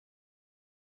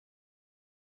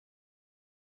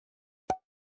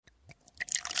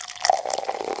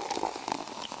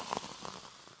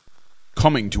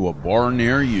Coming to a bar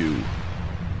near you.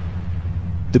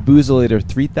 The Breathalyzer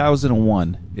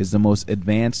 3001 is the most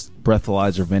advanced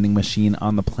breathalyzer vending machine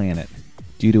on the planet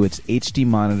due to its HD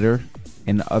monitor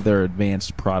and other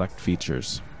advanced product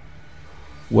features.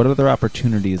 What other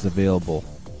opportunities available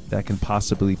that can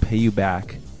possibly pay you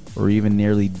back or even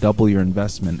nearly double your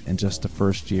investment in just the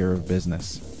first year of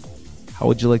business? How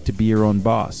would you like to be your own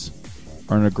boss,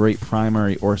 earn a great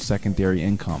primary or secondary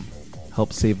income,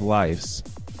 help save lives,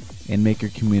 and make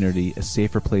your community a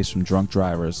safer place from drunk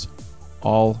drivers,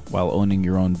 all while owning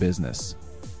your own business?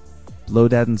 Blow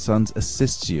Dad & Sons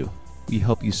assists you. We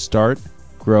help you start,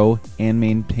 grow, and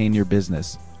maintain your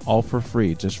business, all for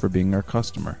free just for being our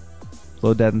customer.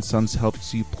 Blow Dad & Sons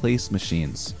helps you place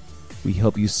machines. We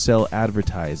help you sell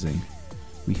advertising.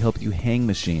 We help you hang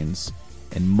machines,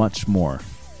 and much more.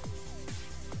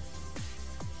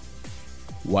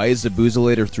 Why is the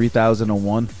Breathalyzer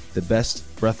 3001 the best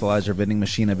breathalyzer vending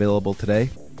machine available today?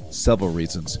 Several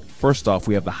reasons. First off,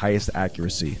 we have the highest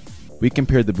accuracy. We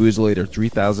compared the Breathalyzer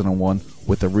 3001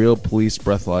 with a real police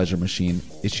breathalyzer machine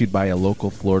issued by a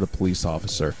local Florida police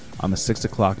officer on the 6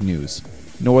 o'clock news.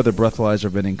 No other breathalyzer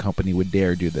vending company would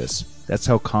dare do this. That's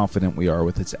how confident we are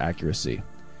with its accuracy.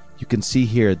 You can see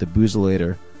here the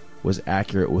Breathalyzer was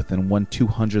accurate within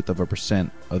 1/200%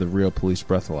 of the real police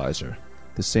breathalyzer.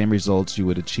 The same results you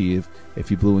would achieve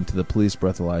if you blew into the police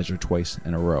breathalyzer twice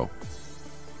in a row.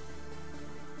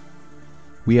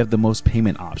 We have the most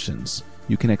payment options.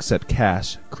 You can accept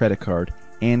cash, credit card,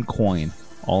 and coin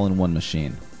all in one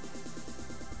machine.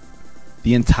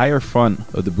 The entire front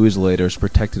of the Breathalyzer is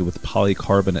protected with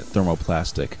polycarbonate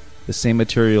thermoplastic, the same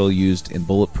material used in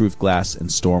bulletproof glass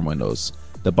and storm windows.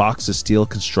 The box is steel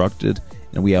constructed,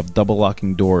 and we have double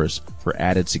locking doors for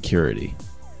added security.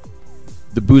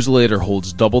 The Breathalyzer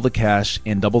holds double the cash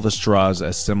and double the straws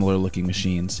as similar looking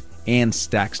machines, and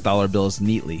stacks dollar bills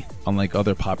neatly, unlike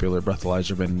other popular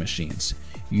breathalyzer vending machines.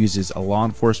 It uses a law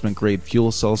enforcement grade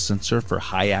fuel cell sensor for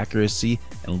high accuracy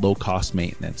and low cost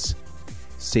maintenance.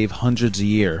 Save hundreds a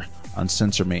year on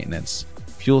sensor maintenance.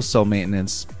 Fuel cell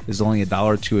maintenance is only $1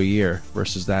 or $2 a year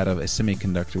versus that of a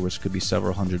semiconductor, which could be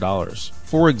several $100s.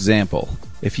 For example,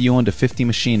 if you owned a 50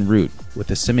 machine route with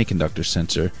a semiconductor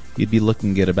sensor, you'd be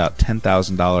looking at about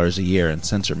 $10,000 a year in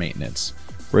sensor maintenance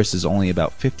versus only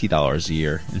about $50 a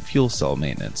year in fuel cell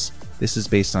maintenance. This is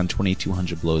based on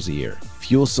 2,200 blows a year.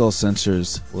 Fuel cell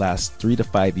sensors last 3 to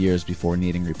 5 years before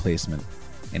needing replacement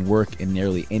and work in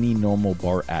nearly any normal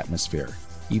bar atmosphere,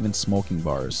 even smoking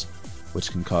bars, which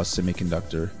can cause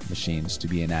semiconductor machines to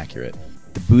be inaccurate.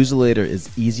 The Breathalyzer is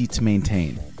easy to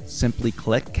maintain. Simply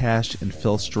collect cash and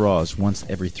fill straws once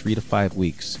every 3 to 5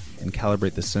 weeks and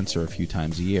calibrate the sensor a few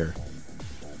times a year.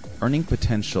 Earning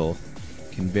potential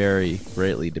can vary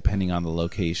greatly depending on the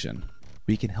location.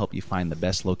 We can help you find the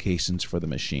best locations for the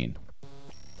machine.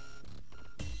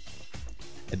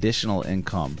 Additional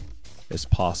income is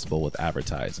possible with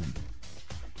advertising.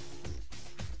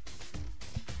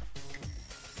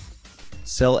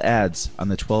 Sell ads on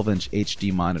the 12-inch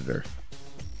HD monitor.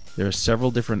 There are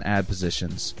several different ad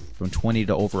positions, from $20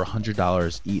 to over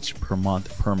 $100 each per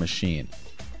month per machine.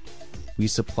 We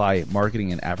supply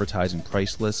marketing and advertising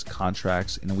price lists,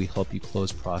 contracts, and we help you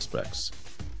close prospects.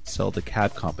 Sell to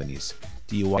cab companies,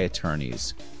 DUI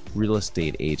attorneys, real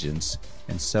estate agents,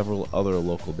 and several other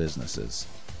local businesses.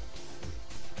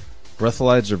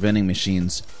 Breathalyzer vending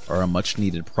machines are a much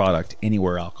needed product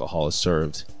anywhere alcohol is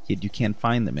served, yet you can't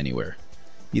find them anywhere.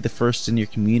 Be the first in your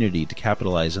community to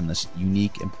capitalize on this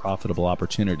unique and profitable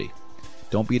opportunity.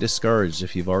 Don't be discouraged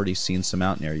if you've already seen some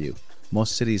out near you.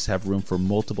 Most cities have room for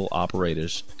multiple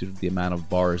operators due to the amount of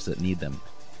bars that need them.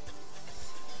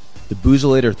 The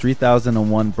Breathalyzer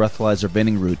 3001 breathalyzer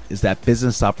vending route is that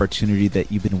business opportunity that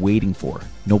you've been waiting for.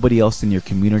 Nobody else in your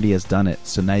community has done it,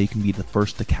 so now you can be the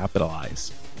first to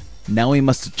capitalize. Now we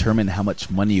must determine how much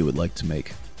money you would like to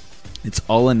make. It's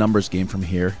all a numbers game from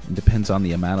here and depends on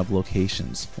the amount of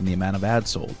locations and the amount of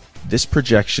ads sold. This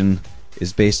projection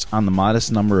is based on the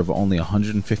modest number of only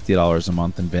 $150 a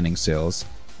month in vending sales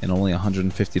and only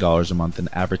 $150 a month in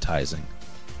advertising.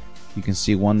 You can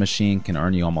see one machine can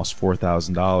earn you almost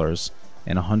 $4,000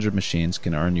 and 100 machines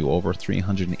can earn you over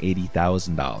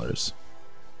 $380,000.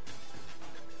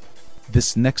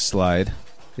 This next slide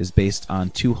is based on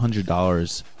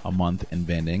 $200 a month in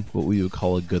vending, what we would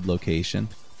call a good location,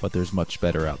 but there's much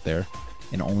better out there,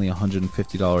 and only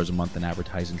 $150 a month in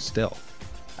advertising still.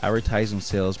 Advertising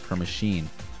sales per machine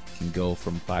can go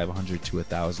from $500 to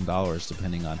 $1,000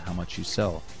 depending on how much you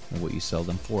sell and what you sell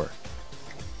them for.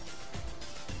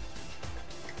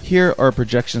 Here our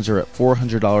projections are at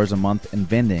 $400 a month in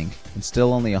vending and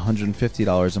still only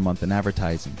 $150 a month in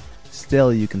advertising.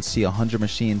 Still, you can see 100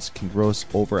 machines can gross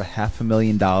over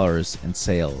 $500,000 in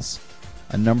sales,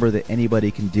 a number that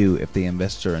anybody can do if they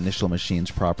invest their initial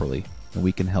machines properly, and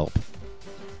we can help.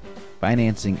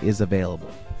 Financing is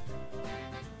available.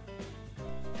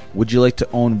 Would you like to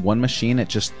own one machine at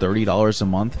just $30 a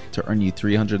month to earn you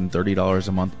 $330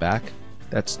 a month back?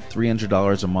 That's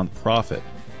 $300 a month profit.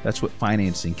 That's what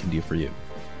financing can do for you.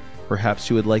 Perhaps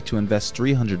you would like to invest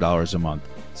 $300 a month,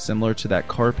 similar to that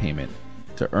car payment,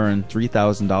 to earn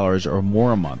 $3,000 or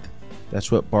more a month.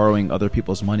 That's what borrowing other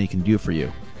people's money can do for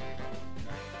you.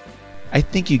 I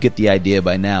think you get the idea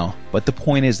by now, but the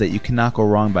point is that you cannot go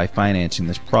wrong by financing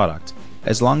this product.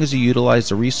 As long as you utilize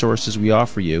the resources we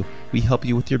offer you, we help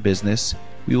you with your business,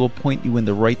 we will point you in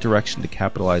the right direction to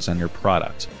capitalize on your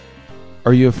product.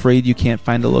 Are you afraid you can't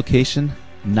find a location?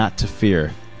 Not to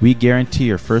fear. We guarantee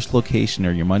your first location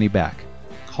or your money back.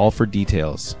 Call for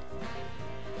details.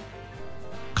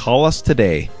 Call us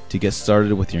today to get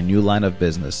started with your new line of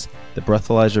business, the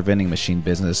breathalyzer vending machine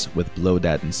business with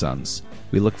Blodat & Sons.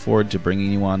 We look forward to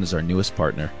bringing you on as our newest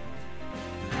partner.